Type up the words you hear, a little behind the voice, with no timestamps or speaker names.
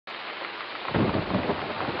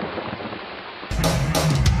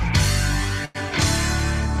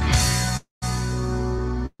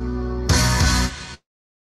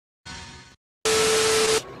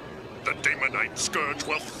Scourge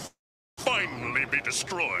will finally be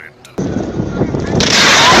destroyed.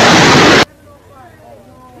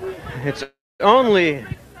 It's only,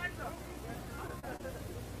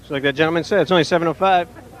 just like that gentleman said, it's only 7:05.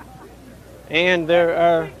 And there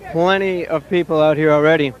are plenty of people out here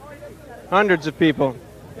already. Hundreds of people.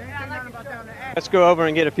 Let's go over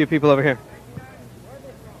and get a few people over here.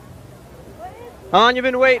 How long you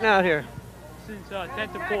been waiting out here? Since 10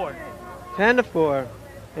 to 4. 10 to 4.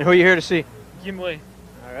 And who are you here to see? Gimli.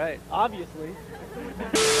 All right. Obviously.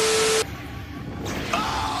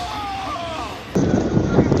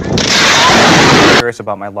 Curious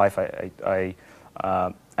about my life. I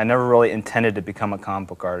never really intended to become a comic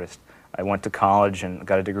book artist. I went to college and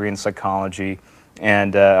got a degree in psychology,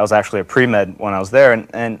 and I was actually a pre-med when I was there,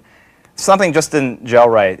 and something just didn't gel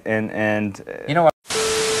right. And you know what?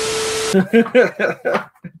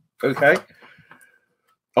 Okay.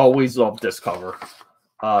 Always love this cover.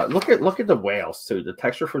 Look at the whales too. The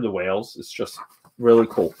texture for the whales is just really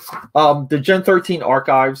cool. The Gen 13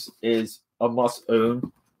 Archives is a must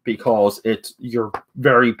own because it's your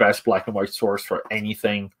very best black and white source for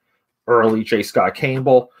anything early J. Scott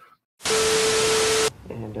Campbell.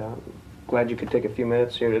 And glad you could take a few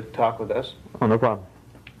minutes here to talk with us. Oh, no problem.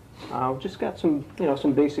 Just got some,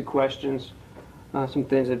 some basic questions, some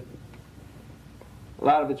things that a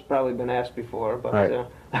lot of it's probably been asked before, but right.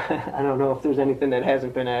 I don't know if there's anything that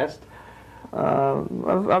hasn't been asked.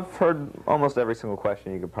 I've heard almost every single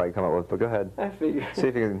question you could probably come up with, but go ahead. I figure. See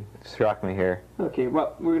if you can shock me here. Okay,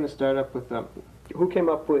 well, we're going to start up with who came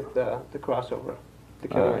up with the crossover, the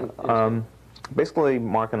killer? Basically,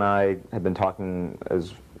 Mark and I had been talking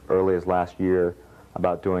as early as last year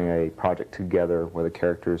about doing a project together where the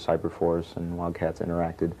characters Cyberforce and Wildcats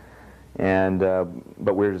interacted. And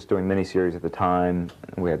but we were just doing miniseries at the time.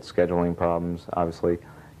 We had scheduling problems, obviously,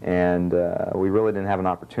 and we really didn't have an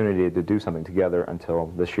opportunity to do something together until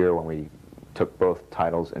this year when we took both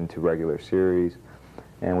titles into regular series.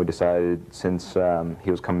 And we decided, since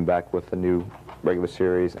he was coming back with a new regular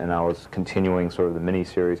series and I was continuing sort of the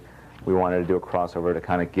miniseries, we wanted to do a crossover to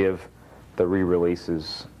kind of give the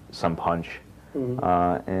re-releases some punch.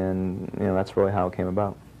 Mm-hmm. And that's really how it came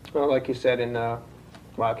about. Well, like you said in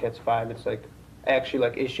Wildcats 5, it's actually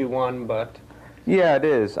like issue 1, but... Yeah, it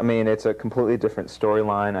is. I mean, it's a completely different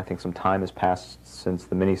storyline. I think some time has passed since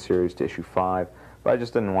the miniseries to issue 5, but I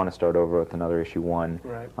just didn't want to start over with another issue 1.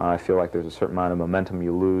 Right. I feel like there's a certain amount of momentum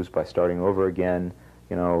you lose by starting over again.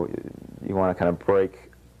 You want to kind of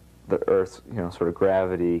break the Earth's, sort of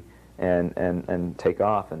gravity and take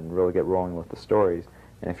off and really get rolling with the stories.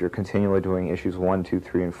 And if you're continually doing issues 1, 2,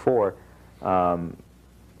 3, and 4,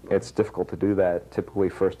 it's difficult to do that. Typically,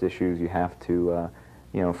 first issues you have to,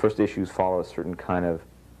 first issues follow a certain kind of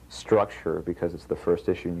structure because it's the first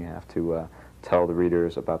issue and you have to tell the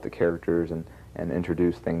readers about the characters and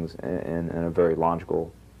introduce things in a very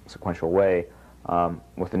logical, sequential way.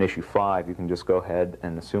 With an issue 5, you can just go ahead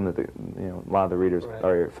and assume that a lot of the readers right.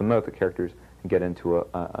 are familiar with the characters and get into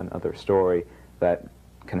another story that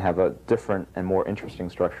can have a different and more interesting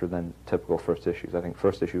structure than typical first issues. I think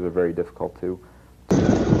first issues are very difficult too.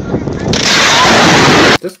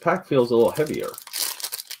 This pack feels a little heavier.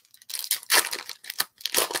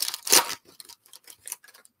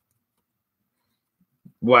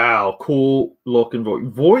 Wow, cool looking Void.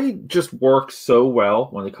 Void just works so well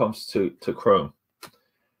when it comes to Chrome.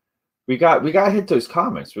 We got to hit those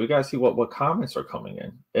comments. We got to see what comments are coming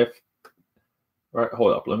in. All right,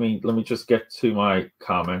 hold up. Let me just get to my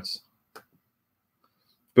comments.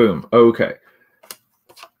 Boom. Okay.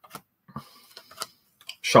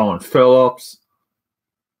 Sean Phillips.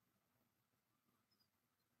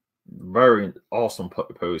 Very awesome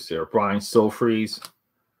post here. Brian Silfries.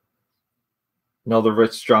 Another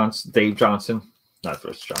Rich Johnson, Dave Johnson. Not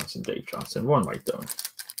Rich Johnson, Dave Johnson. What am I doing?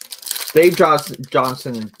 Dave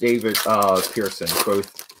Johnson and David Pearson,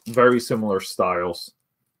 both very similar styles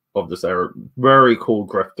of this era. Very cool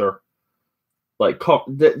grifter.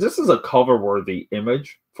 This is a cover-worthy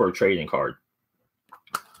image for a trading card.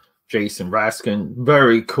 Jason Raskin,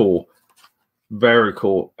 very cool. Very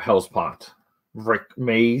cool. Hellspot. Rick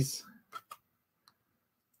Mays.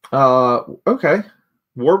 Okay.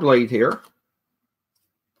 Warblade here.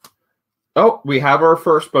 Oh, we have our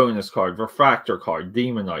first bonus card. Refractor card.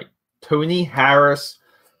 Demonite. Tony Harris.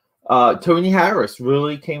 Tony Harris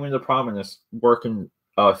really came into prominence working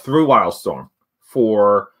through WildStorm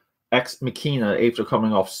for Ex Machina after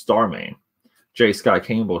coming off Starman. J. Scott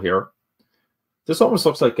Campbell here. This almost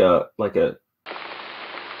looks like a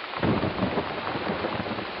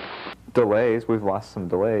delays. We've lost some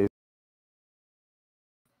delays.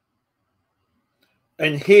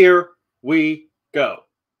 And here we go.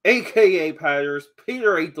 aka Patters,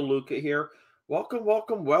 Peter A. DeLuca here. Welcome,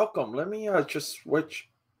 welcome, welcome. Let me just switch.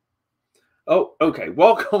 Oh, okay.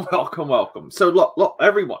 Welcome, welcome, welcome. So look,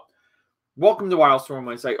 everyone. Welcome to WildStorm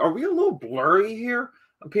Wednesday. Are we a little blurry here?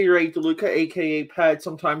 I'm Peter A. DeLuca, aka Pat,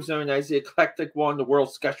 sometimes known as the Eclectic One, the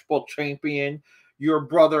World Sketchbook Champion, your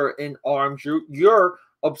brother in arms, your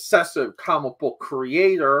obsessive comic book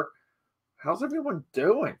creator. How's everyone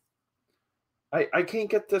doing? I can't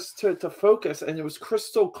get this to focus, and it was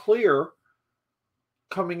crystal clear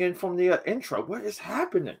coming in from the intro. What is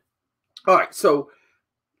happening? All right, so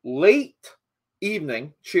late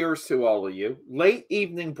evening, cheers to all of you. Late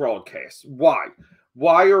evening broadcast. Why?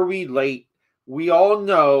 Why are we late? We all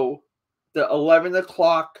know the 11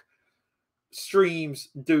 o'clock streams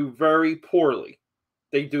do very poorly.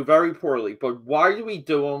 They do very poorly. But why do we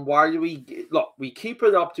do them? Why do we... Look, we keep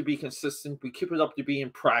it up to be consistent. We keep it up to be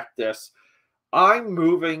in practice. I'm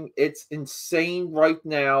moving. It's insane right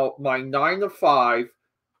now. My 9 to 5,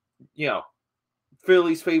 you know,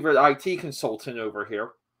 Philly's favorite IT consultant over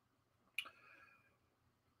here.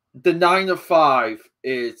 The 9 to 5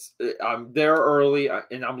 is, I'm there early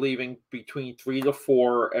and I'm leaving between 3 to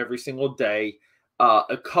 4 every single day.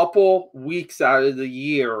 A couple weeks out of the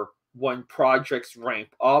year when projects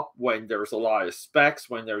ramp up, when there's a lot of specs,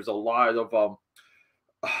 when there's a lot of,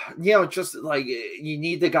 you know, just like you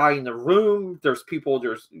need the guy in the room. There's people,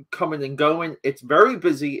 there's coming and going. It's very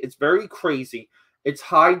busy. It's very crazy. It's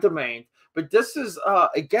high demand. But this is,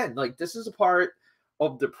 again, like this is a part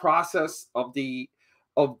of the process of the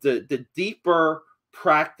deeper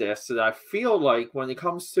practice that I feel like when it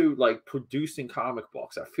comes to like producing comic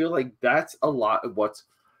books, I feel like that's a lot of what's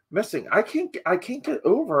missing. I can't get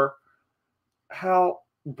over how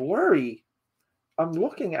blurry I'm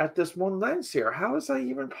looking at this one lens here. How is that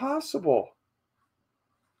even possible?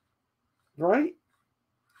 Right?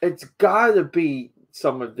 It's got to be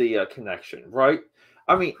some of the connection, right?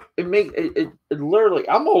 I mean, it literally,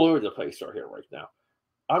 I'm all over the place right here right now.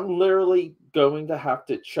 I'm literally going to have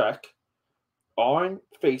to check on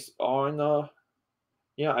I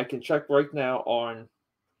can check right now on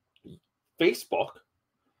Facebook.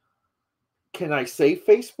 Can I say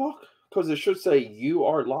Facebook? Because it should say you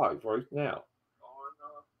are live right now.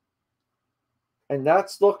 And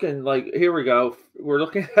that's looking like, here we go. We're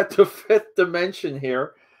looking at the 5th dimension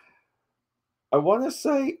here. I want to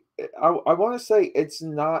say it's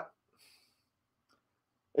not,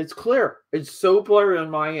 it's clear. It's so blurry on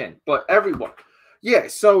my end. But everyone, yeah,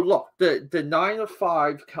 so look, the 9 to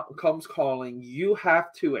 5 comes calling. You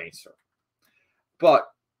have to answer. But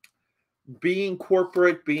being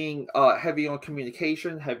corporate, being heavy on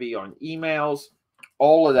communication, heavy on emails,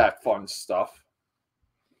 all of that fun stuff.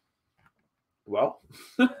 Well,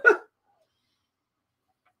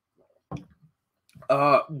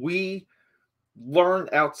 we learn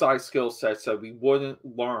outside skill sets that we wouldn't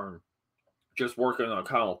learn just working on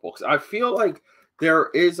comic books. I feel like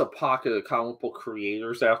there is a pocket of comic book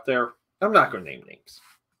creators out there. I'm not going to name names.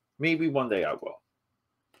 Maybe one day I will.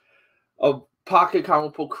 A pocket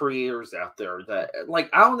comic book creators out there that, like,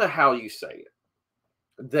 I don't know how you say it.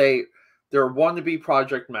 They're wannabe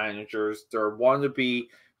project managers. They're wannabe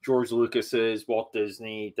George Lucas's, Walt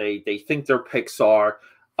Disney. They think they're Pixar.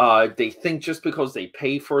 They think just because they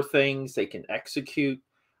pay for things, they can execute.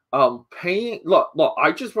 Paying. Look.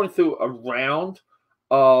 I just went through a round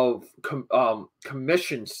of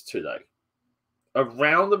commissions today. A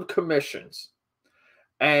round of commissions,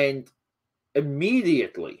 and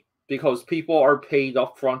immediately, because people are paid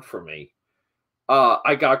up front for me,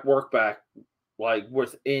 I got work back like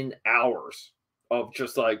within hours of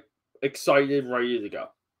just like excited, ready to go.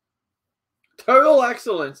 Total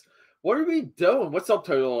excellence. What are we doing? What's up,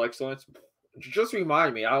 Total Excellence? Just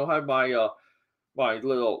remind me. I don't have my my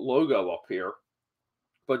little logo up here,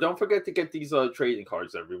 but don't forget to get these trading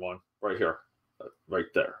cards, everyone. Right here, right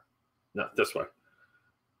there. No, this way.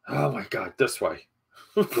 Oh my God, this way.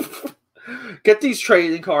 Get these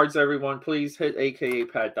trading cards, everyone. Please hit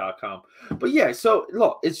akapad.com. But yeah, so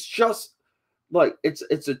look, it's just like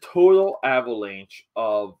it's a total avalanche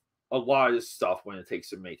of a lot of stuff when it takes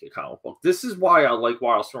to make a comic book. This is why I like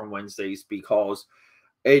WildStorm Wednesdays, because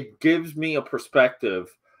it gives me a perspective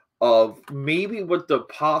of maybe what the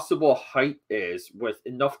possible height is with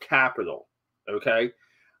enough capital, okay,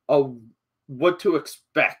 of what to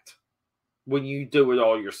expect when you do it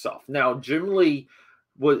all yourself. Now, Jim Lee,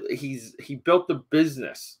 he built the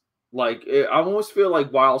business. Like, I almost feel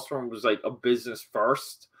like WildStorm was like a business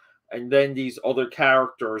first, and then these other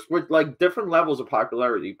characters with like different levels of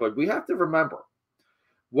popularity. But we have to remember,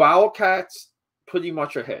 Wildcats, pretty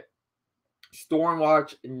much a hit.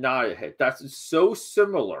 Stormwatch, not a hit. That's so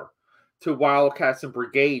similar to Wildcats and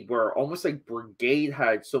Brigade, where almost like Brigade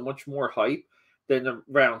had so much more hype than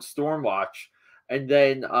around Stormwatch. And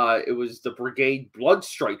then it was the Brigade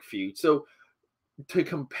Bloodstrike feud. So to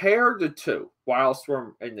compare the two,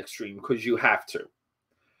 WildStorm and Extreme, because you have to.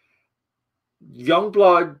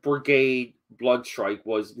 Youngblood Brigade Bloodstrike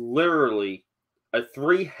was literally a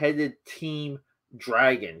 3-headed team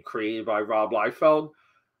dragon created by Rob Liefeld.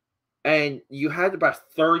 And you had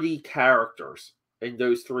about 30 characters in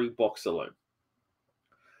those 3 books alone.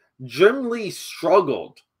 Jim Lee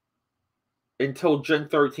struggled until Gen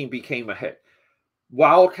 13 became a hit.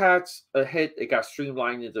 Wildcats a hit. It got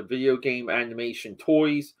streamlined into video game, animation,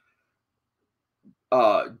 toys.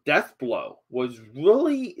 Deathblow was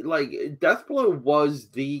really like Deathblow was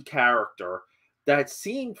the character that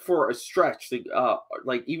seemed for a stretch,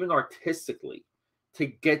 like even artistically, to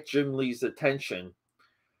get Jim Lee's attention.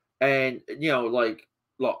 And like,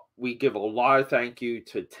 look, we give a lot of thank you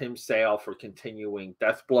to Tim Sale for continuing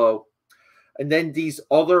Deathblow, and then these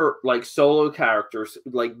other like solo characters,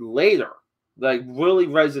 like later, like really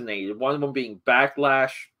resonated. One of them being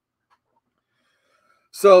Backlash.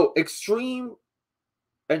 So Extreme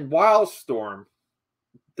and WildStorm,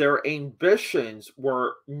 their ambitions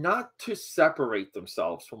were not to separate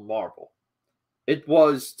themselves from Marvel. It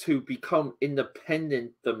was to become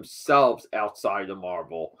independent themselves outside of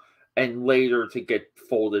Marvel, and later to get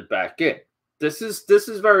folded back in. This is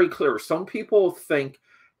very clear. Some people think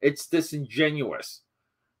it's disingenuous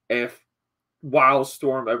if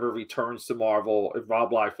WildStorm ever returns to Marvel, if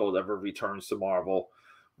Rob Liefeld ever returns to Marvel.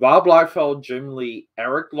 Rob Liefeld, Jim Lee,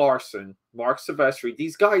 Eric Larson, Mark Silvestri,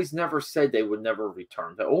 these guys never said they would never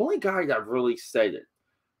return. The only guy that really said it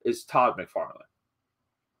is Todd McFarlane.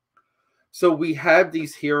 So we have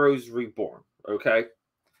these heroes reborn, okay?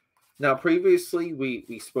 Now, previously,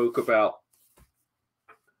 we spoke about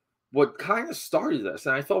what kind of started this,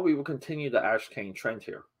 and I thought we would continue the Ashcan trend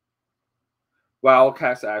here.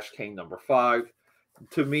 Wildcats Ashcan number 5.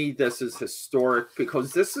 To me, this is historic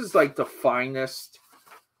because this is like the finest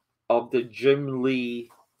of the Jim Lee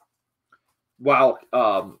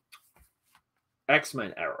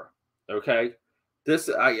X-Men era. Okay, this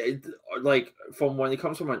I like from when it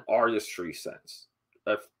comes from an artistry sense,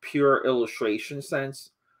 a pure illustration sense.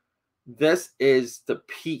 This is the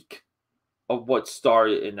peak of what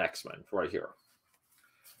started in X-Men right here.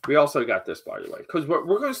 We also got this, by the way, because we're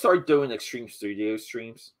going to start doing Extreme Studio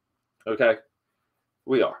streams. Okay,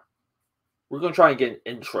 we are. We're going to try and get an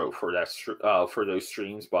intro for that for those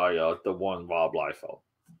streams by the one Rob Liefeld.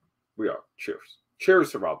 We are. Cheers.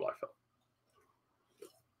 Cheers to Rob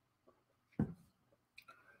Liefeld.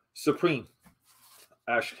 Supreme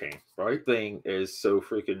Ashcan, right? Thing is so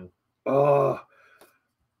freaking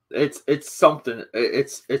it's something.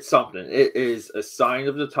 It's something. It is a sign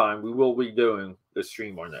of the time. We will be doing the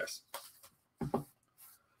stream on this.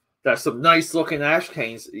 That's some nice looking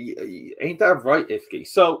Ashcans. Ain't that right, Ifky?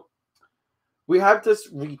 So we have this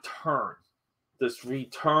return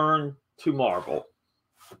to Marvel.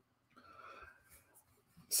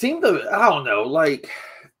 Seemed to, I don't know, like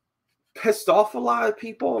pissed off a lot of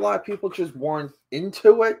people. A lot of people just weren't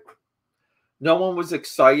into it. No one was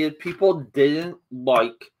excited. People didn't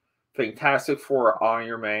like Fantastic Four,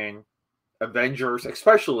 Iron Man, Avengers,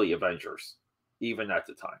 especially Avengers, even at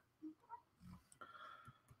the time.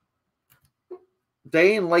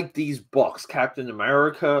 They didn't like these books. Captain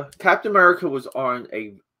America was on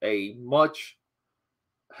a much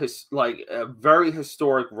a very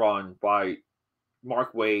historic run by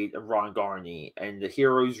Mark Waid and Ron Garney, and the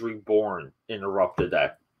Heroes Reborn interrupted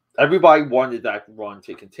that. Everybody wanted that run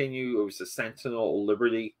to continue. It was the Sentinel of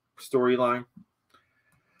Liberty storyline.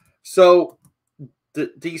 So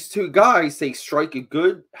these two guys, they strike a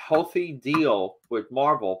good, healthy deal with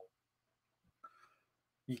Marvel.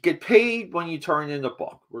 You get paid when you turn in a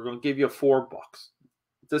book. We're going to give you $4.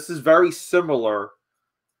 This is very similar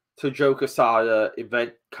to Joe Quesada,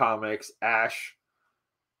 Event Comics, Ash,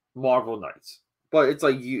 Marvel Knights. But it's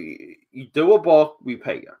like you do a book, we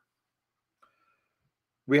pay you.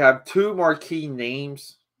 We have 2 marquee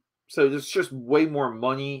names. So there's just way more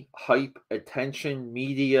money, hype, attention,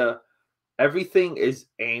 media. Everything is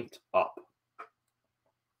amped up.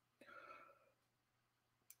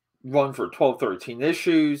 Run for 12, 13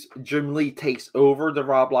 issues. Jim Lee takes over the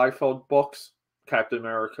Rob Liefeld books, Captain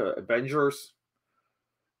America, Avengers.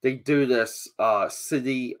 They do this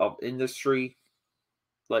City of Industry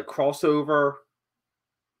like crossover.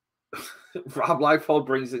 Rob Liefeld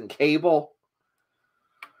brings in Cable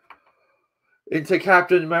into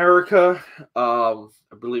Captain America. I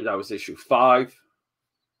believe that was issue 5.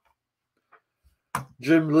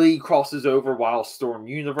 Jim Lee crosses over WildStorm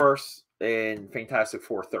Universe in Fantastic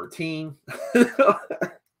Four 13.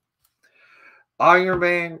 Iron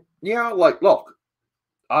Man, like, look,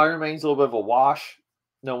 Iron Man's a little bit of a wash.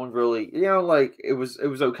 No one really, like, it was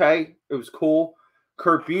okay. It was cool.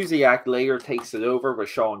 Kurt Busiek later takes it over with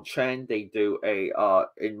Sean Chen. They do a,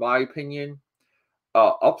 in my opinion,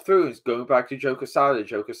 up through is going back to Joe Quesada.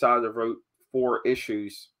 Joe Quesada wrote 4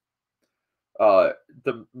 issues.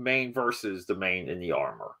 The main versus the main in the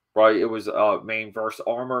armor, right? It was main versus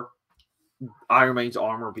armor. Iron Man's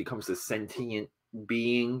armor becomes the sentient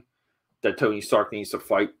being that Tony Stark needs to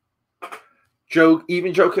fight. Joe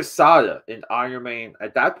Quesada in Iron Man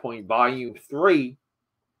at that point, Volume 3,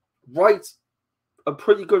 writes a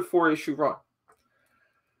pretty good 4-issue run.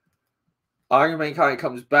 Iron Man kind of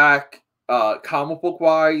comes back. Comic book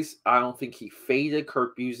wise, I don't think he faded.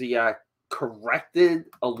 Kurt Busiek corrected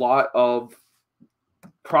a lot of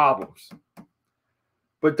problems.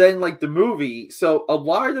 But then, like the movie, so a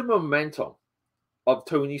lot of the momentum of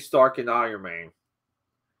Tony Stark and Iron Man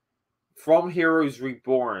from Heroes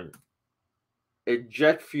Reborn, it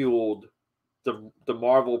jet fueled the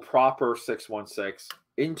Marvel proper 616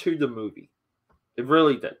 into the movie. It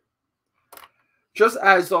really did. Just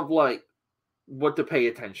as of like what to pay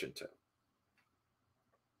attention to.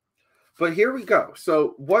 But here we go.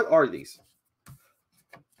 So what are these?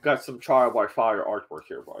 Got some Trial by Fire artwork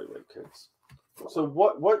here, by the way, kids. So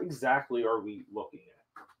what exactly are we looking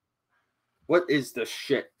at? What is the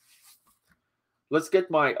shit? Let's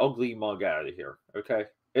get my ugly mug out of here, okay?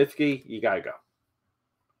 Ifki, you gotta go.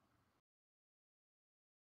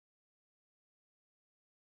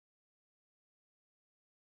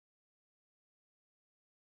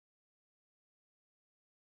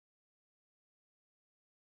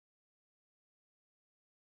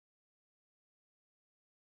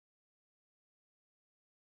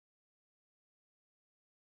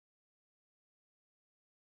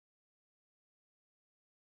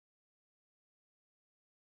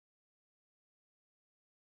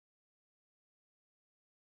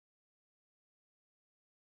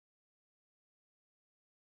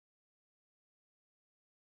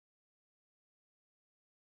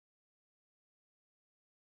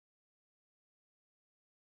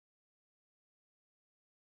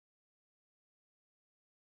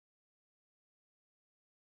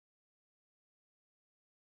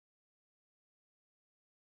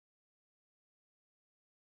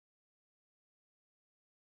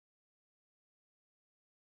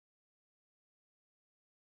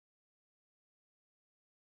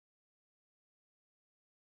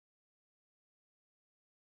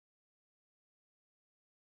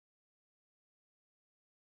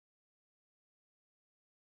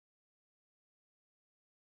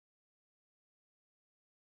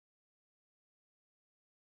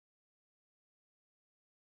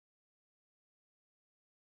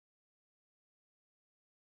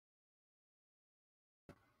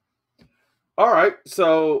 All right,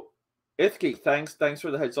 so Ifki, thanks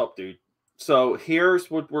for the heads up, dude. So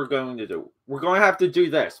here's what we're going to do. We're going to have to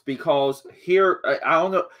do this because here, I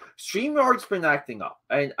don't know, StreamYard's been acting up,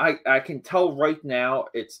 and I can tell right now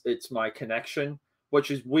it's my connection,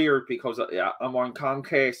 which is weird because I'm on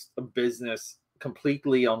Comcast Business,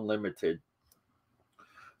 completely unlimited.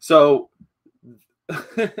 So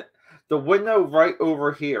the window right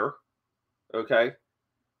over here, okay,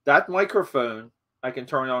 that microphone I can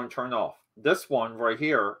turn on and turn off. This one right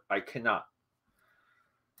here, I cannot.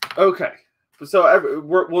 Okay, so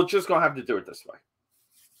we're just going to have to do it this way,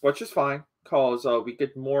 which is fine because we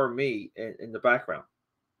get more of me in the background.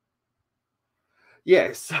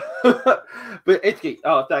 Yes, but Itki,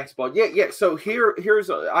 oh, thanks, bud. Yeah. So here's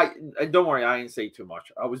don't worry, I didn't say too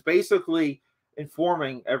much. I was basically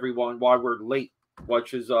informing everyone why we're late,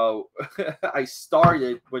 which is I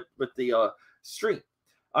started with the stream.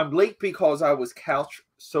 I'm late because I was couch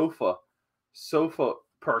sofa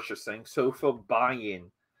purchasing, sofa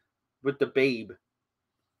buying with the babe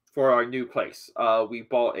for our new place. We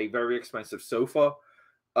bought a very expensive sofa.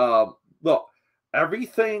 Look,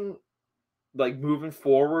 everything like moving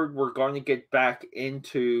forward, we're going to get back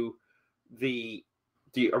into the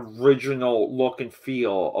original look and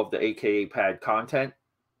feel of the AKA Pad content.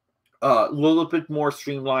 A little bit more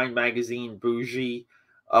streamlined, magazine, bougie.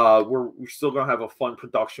 We're still going to have a fun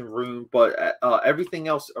production room, but everything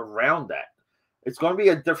else around that, it's going to be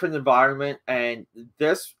a different environment. And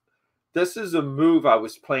this is a move I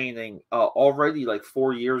was planning already like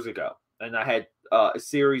 4 years ago, and I had a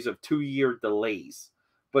series of 2-year delays.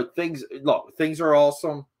 But things are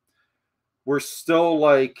awesome. We're still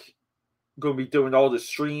like going to be doing all the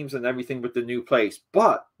streams and everything with the new place,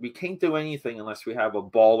 but we can't do anything unless we have a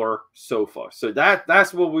baller sofa. So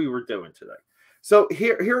that's what we were doing today. So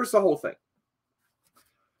here's the whole thing.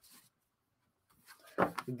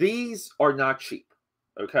 These are not cheap,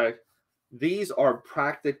 okay? These are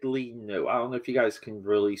practically new. I don't know if you guys can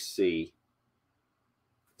really see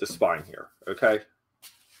the spine here, okay?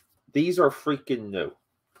 These are freaking new.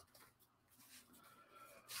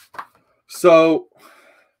 So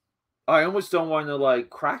I almost don't want to like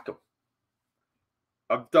crack them.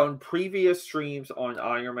 I've done previous streams on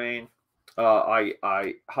Iron Man.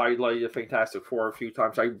 I highlighted Fantastic Four a few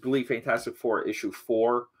times. I believe Fantastic Four issue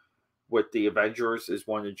 4 with the Avengers is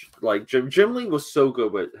one of, like, Jim Lee was so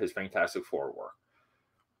good with his Fantastic Four work.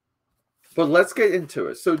 But let's get into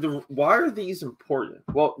it. So why are these important?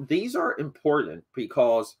 Well, these are important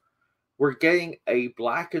because we're getting a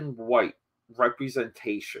black and white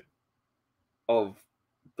representation of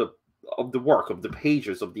the work, of the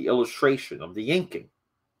pages, of the illustration, of the inking.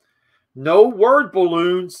 No word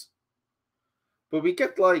balloons, but we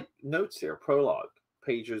get like notes here, prologue,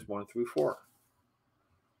 pages 1 through 4.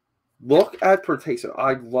 Look at Portacio.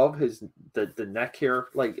 I love the neck here.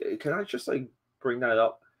 Like, can I just like bring that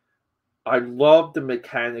up? I love the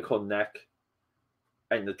mechanical neck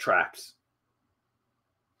and the traps.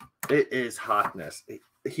 It is hotness.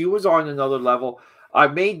 He was on another level. I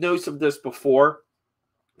made notes of this before.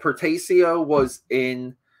 Portacio was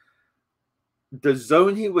in the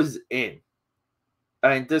zone he was in.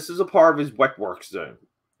 And this is a part of his wet work zone.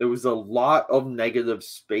 There was a lot of negative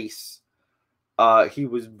space. He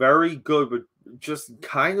was very good with just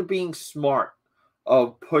kind of being smart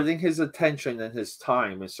of putting his attention and his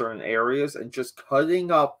time in certain areas and just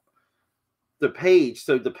cutting up the page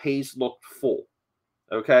so the page looked full.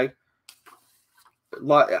 Okay? A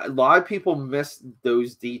lot of people miss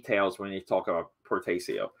those details when they talk about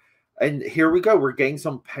Portacio. And here we go. We're getting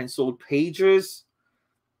some penciled pages.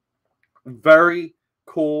 Very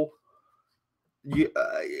cool. You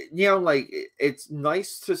know, like, it's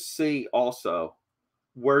nice to see also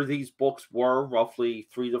where these books were roughly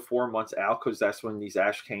 3 to 4 months out, because that's when these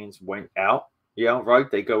Ashcans went out. You know, right?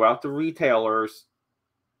 They go out to retailers,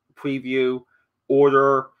 preview,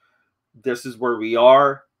 order. This is where we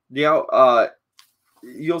are. You know,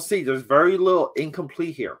 you'll see there's very little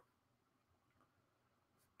incomplete here.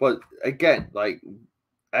 But again, like,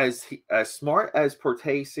 as smart as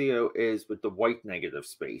Portacio is with the white negative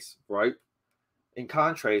space, right? In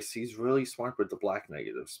contrast, he's really smart with the black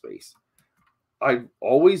negative space. I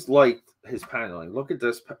always liked his paneling. Look at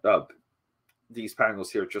this, these panels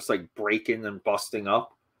here, just like breaking and busting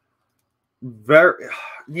up. Very,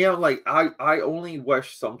 you know, like, I only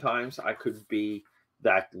wish sometimes I could be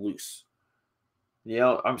that loose. You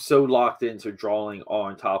know, I'm so locked into drawing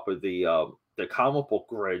on top of the comic book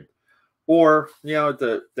grid, or, you know,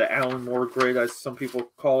 the Alan Moore grid, as some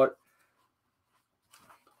people call it.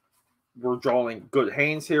 We're drawing good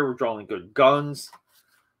hands here. We're drawing good guns.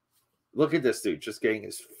 Look at this dude just getting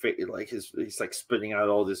his face, like he's like spitting out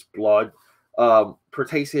all this blood.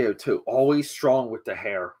 Portacio too, always strong with the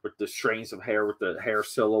hair, with the strains of hair, with the hair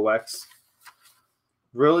silhouettes.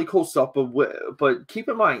 Really cool stuff. But keep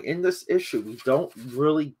in mind, in this issue, we don't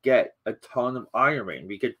really get a ton of Iron Man.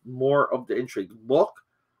 We get more of the intrigue. Look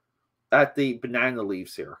at the banana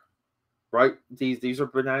leaves here, right? These are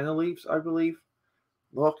banana leaves, I believe.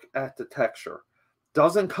 Look at the texture.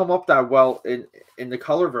 Doesn't come up that well in the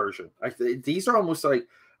color version. These are almost like,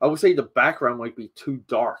 I would say the background might be too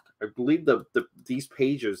dark. I believe these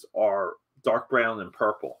pages are dark brown and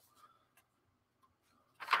purple.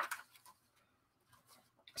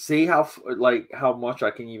 See how much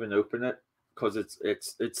I can even open it, because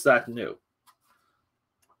it's that new.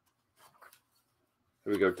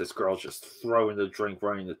 Here we go. This girl just throwing the drink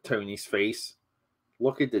right into Tony's face.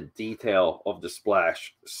 Look at the detail of the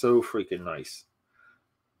splash. So freaking nice.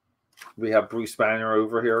 We have Bruce Banner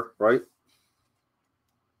over here, right?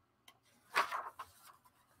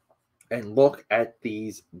 And look at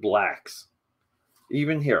these blacks.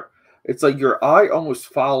 Even here. It's like your eye almost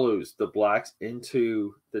follows the blacks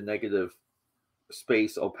into the negative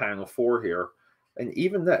space of panel 4 here. And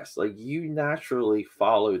even this, like, you naturally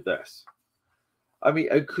follow this. I mean,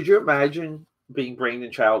 could you imagine being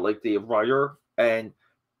Brandon Child, like the writer, and,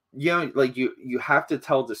 you know, like, you have to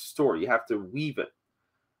tell the story. You have to weave it.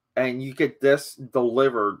 And you get this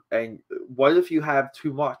delivered. And what if you have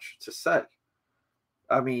too much to say?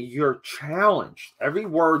 I mean, you're challenged. Every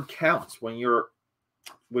word counts when you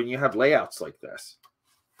have layouts like this.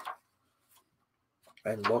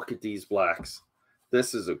 And look at these blacks.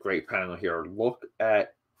 This is a great panel here. Look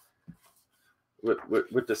at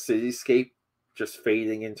with the cityscape just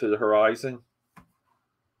fading into the horizon.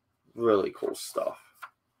 Really cool stuff.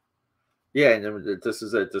 Yeah, and then this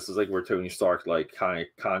is it. This is like where Tony Stark like kind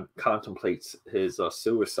of contemplates his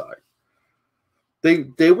suicide.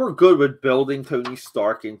 They were good with building Tony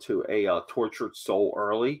Stark into a tortured soul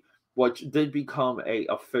early, which did become a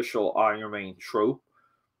official Iron Man trope.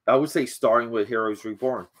 I would say starting with Heroes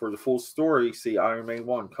Reborn. For the full story, see Iron Man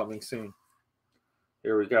 1 coming soon.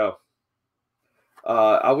 Here we go.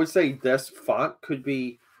 I would say this font could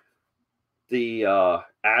be the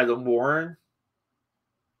Adam Warren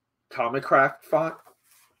Comic Craft font.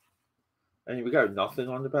 And here we go. Nothing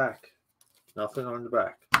on the back. Nothing on the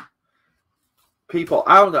back. People,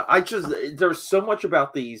 I don't know. There's so much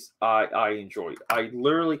about these I enjoyed. I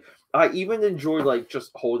even enjoyed like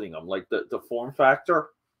just holding them, like the form factor.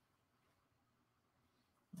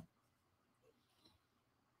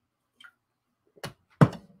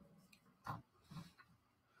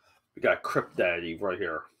 We got Crypt Daddy right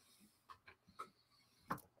here.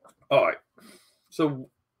 All right. So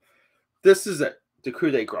this is it. The coup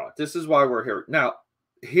de grace. This is why we're here. Now,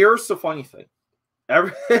 here's the funny thing.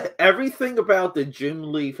 Everything about the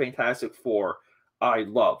Jim Lee Fantastic Four, I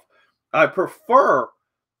love. I prefer,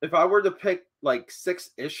 if I were to pick like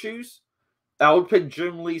 6 issues, I would pick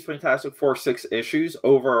Jim Lee's Fantastic Four 6 issues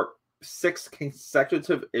over 6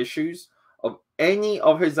 consecutive issues of any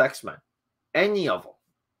of his X-Men. Any of them.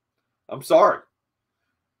 I'm sorry.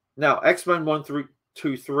 Now, X-Men 1 through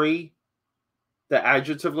 2, 3, the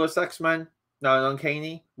adjectiveless X-Men, not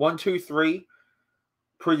uncanny. 1, 2, 3,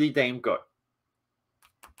 pretty damn good.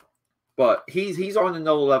 But he's on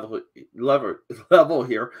another level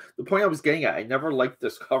here. The point I was getting at, I never liked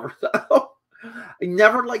this cover. I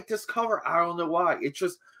never liked this cover. I don't know why. It's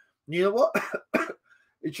just, you know what?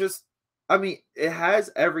 It's just, I mean, it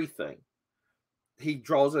has everything. He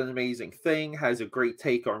draws an amazing thing, has a great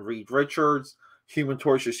take on Reed Richards. Human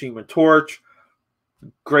Torch is Human Torch.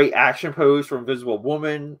 Great action pose for Invisible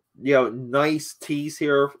Woman. You know, nice tease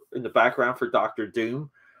here in the background for Doctor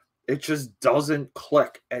Doom. It just doesn't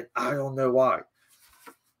click, and I don't know why.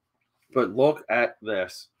 But look at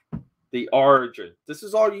this. The origin. This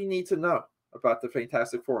is all you need to know about the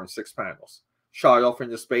Fantastic Four in 6 panels. Shot off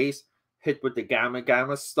into space, hit with the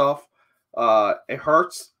gamma stuff. It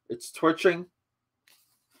hurts. It's twitching.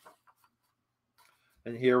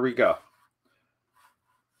 And here we go.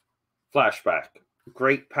 Flashback.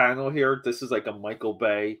 Great panel here. This is like a Michael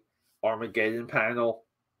Bay Armageddon panel.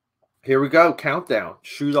 Here we go. Countdown.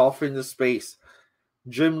 Shoot off into space.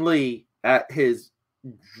 Jim Lee at his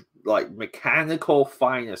like mechanical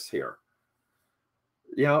finest here.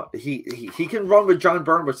 You know, he can run with John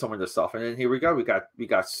Byrne with some of this stuff. And then here we go. We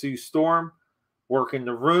got Sue Storm working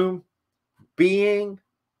the room, being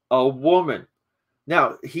a woman.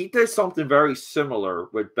 Now, he did something very similar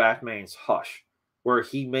with Batman's Hush, where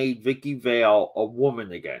he made Vicky Vale a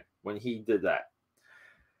woman again when he did that.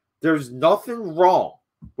 There's nothing wrong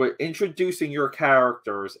with introducing your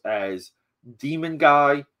characters as demon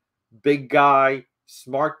guy, big guy,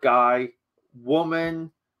 smart guy,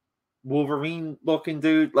 woman, Wolverine looking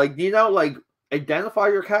dude. Like, you know, like identify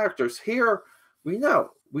your characters. Here, we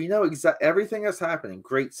know exactly everything that's happening.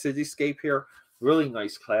 Great cityscape here. Really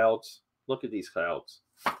nice clouds. Look at these clouds.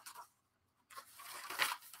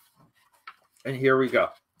 And here we go.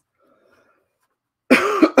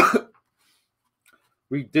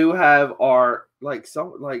 We do have our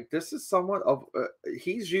this is somewhat of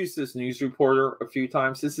he's used this news reporter a few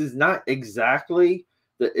times. This is not exactly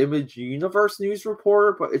the Image Universe news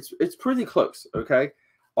reporter, but it's pretty close. Okay,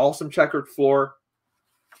 awesome checkered floor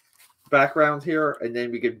background here, and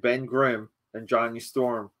then we get Ben Grimm and Johnny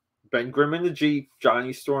Storm. Ben Grimm in the Jeep,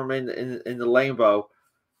 Johnny Storm in the Lambo,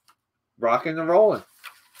 rocking and rolling.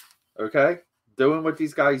 Okay, doing what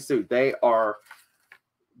these guys do. They are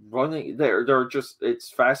running. They're just. It's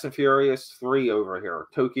Fast and Furious 3 over here.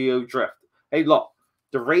 Tokyo Drift. Hey, look,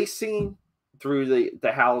 the race scene through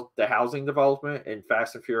the housing development in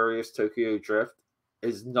Fast and Furious Tokyo Drift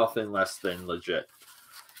is nothing less than legit.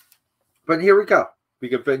 But here we go. We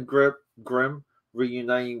get Ben Grimm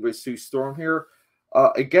reuniting with Sue Storm here.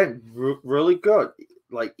 Again, really good.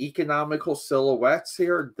 Like economical silhouettes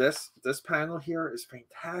here. This panel here is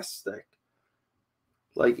fantastic.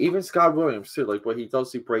 Like even Scott Williams too. Like what he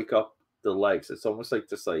does to break up the legs. It's almost like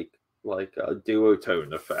this like a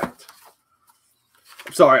duotone effect.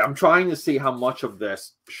 Sorry, I'm trying to see how much of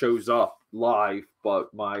this shows up live,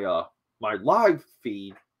 but my my live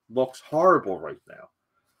feed looks horrible right now.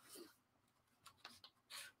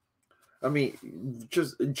 I mean,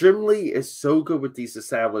 just Jim Lee is so good with these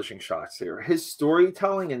establishing shots here. His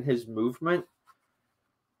storytelling and his movement,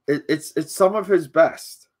 it's some of his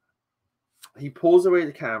best. He pulls away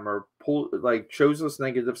the camera, shows us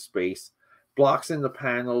negative space, blocks in the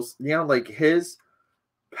panels. You know, like his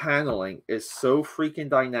paneling is so freaking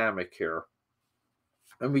dynamic here.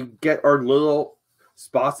 And we get our little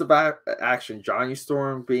spots of action. Johnny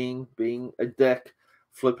Storm being a dick,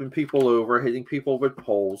 flipping people over, hitting people with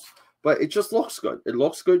poles. But it just looks good. It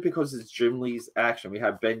looks good because it's Jim Lee's action. We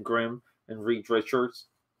have Ben Grimm and Reed Richards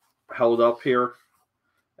held up here.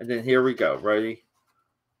 And then here we go. Ready?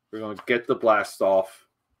 We're going to get the blast off.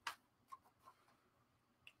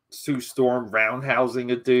 Sue Storm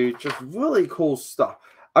roundhousing a dude. Just really cool stuff.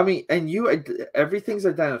 I mean, and everything's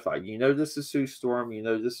identified. You know this is Sue Storm. You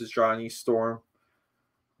know this is Johnny Storm.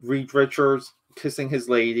 Reed Richards kissing his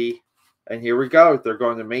lady. And here we go. They're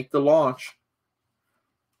going to make the launch.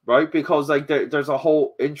 Right? Because like there's a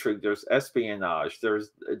whole intrigue. There's espionage. There's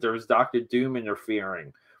Dr. Doom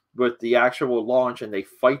interfering with the actual launch, and they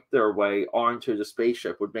fight their way onto the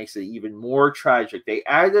spaceship, which makes it even more tragic. They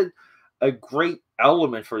added a great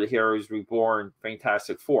element for the Heroes Reborn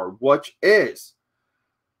Fantastic Four, which is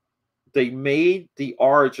they made the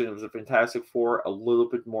origin of the Fantastic Four a little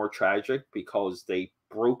bit more tragic because they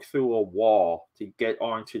broke through a wall to get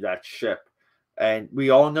onto that ship. And we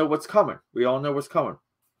all know what's coming. We all know what's coming.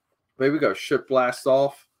 There we go. Ship blast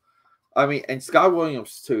off. I mean, and Scott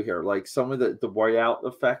Williams too here. Like some of the whiteout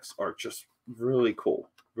effects are just really cool.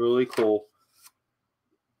 Really cool.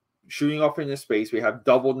 Shooting off into space. We have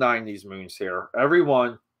double 90s moons here.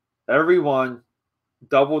 Everyone,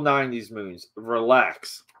 double 90s moons.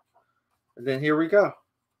 Relax. And then here we go.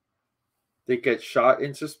 They get shot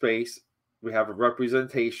into space. We have a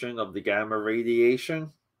representation of the gamma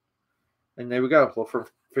radiation. And there we go. Look for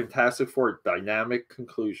Fantastic Four dynamic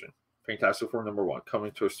conclusion. Fantastic Four #1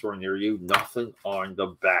 coming to a store near you. Nothing on the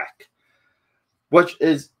back, which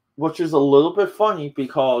is a little bit funny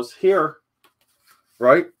because here,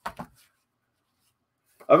 right?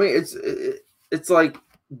 I mean, it's like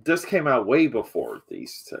this came out way before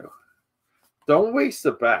these two. Don't waste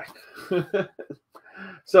the back.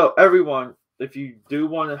 So everyone, if you do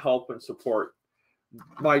want to help and support,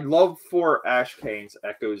 my love for Ashcans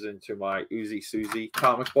echoes into my Uzi Susie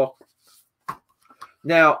comic book.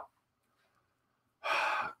 Now,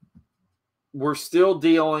 we're still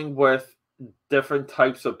dealing with different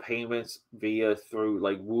types of payments through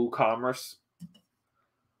like WooCommerce.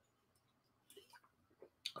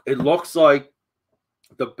 It looks like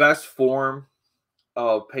the best form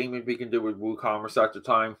of payment we can do with WooCommerce at the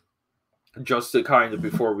time, just to kind of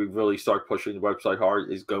before we really start pushing the website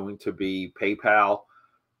hard, is going to be PayPal,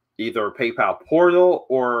 either a PayPal portal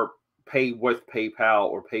or pay with PayPal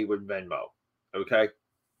or pay with Venmo. Okay.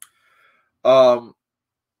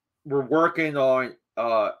 We're working on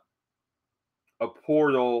a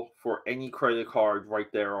portal for any credit card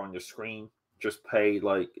right there on the screen. Just pay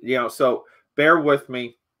so bear with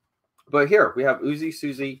me. But here we have Uzi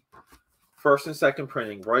Susie, first and second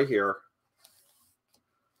printing right here.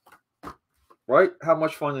 Right? How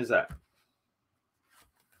much fun is that?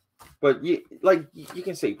 But you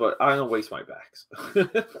can see, but I don't waste my backs.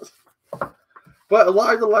 But a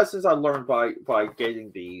lot of the lessons I learned by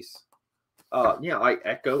getting these, I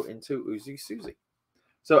echo into Uzi Susie.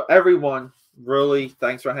 So everyone, really,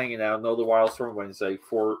 thanks for hanging out. Another WildStorm Wednesday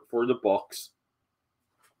for the books.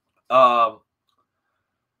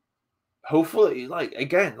 Hopefully,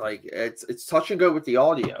 it's touch and go with the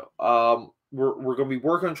audio. We're gonna be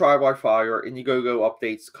working on Trial by Fire, Indiegogo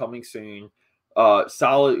updates coming soon.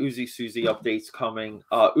 Solid Uzi Susie updates coming.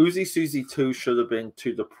 Uzi Susie 2 should have been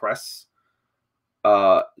to the press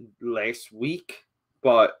last week,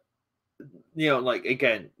 but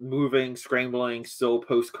again, moving, scrambling, still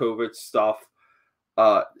post-COVID stuff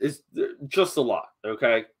is just a lot.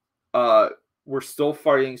 Okay, we're still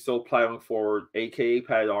fighting, still plowing forward. AKA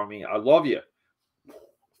Pad Army, I love you.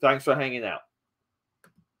 Thanks for hanging out.